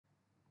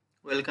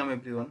Welcome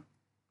everyone.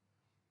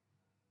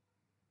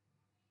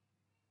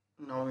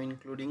 Now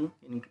including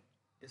in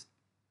is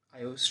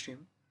IO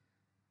stream.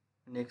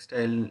 Next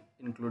I'll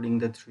including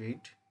the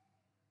thread.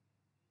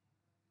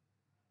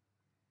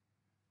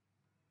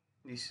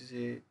 This is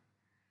a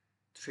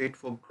thread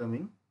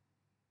programming.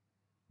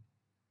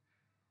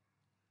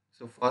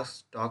 So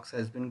first task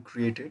has been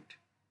created.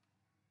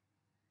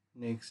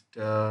 Next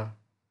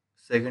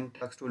second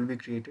task will be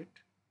created.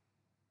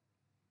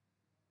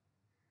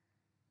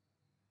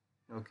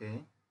 Okay.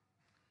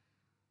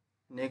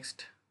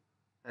 Next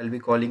I'll be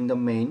calling the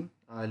main.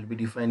 I'll be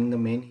defining the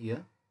main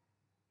here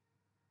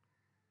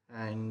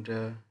and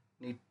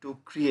need to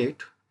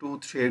create two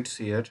threads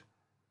here,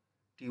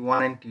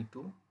 T1 and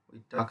T2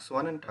 with task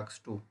 1 and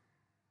task 2.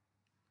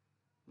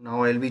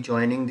 Now I'll be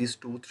joining these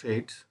two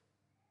threads,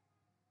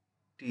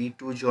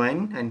 T2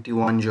 join and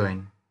T1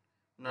 join.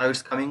 Now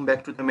it's coming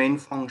back to the main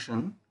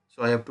function.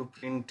 So I have to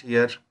print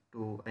here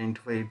to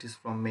identify it is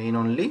from main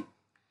only.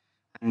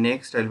 And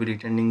next I'll be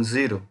returning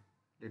 0.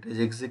 Let us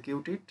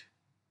execute it.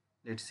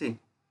 Let's see.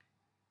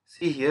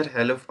 See here,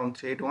 hello from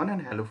thread 1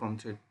 and hello from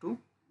thread 2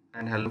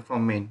 and hello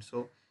from main.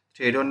 So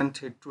thread 1 and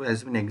thread 2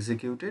 has been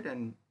executed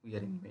and we are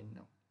in main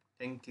now.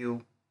 Thank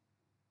you.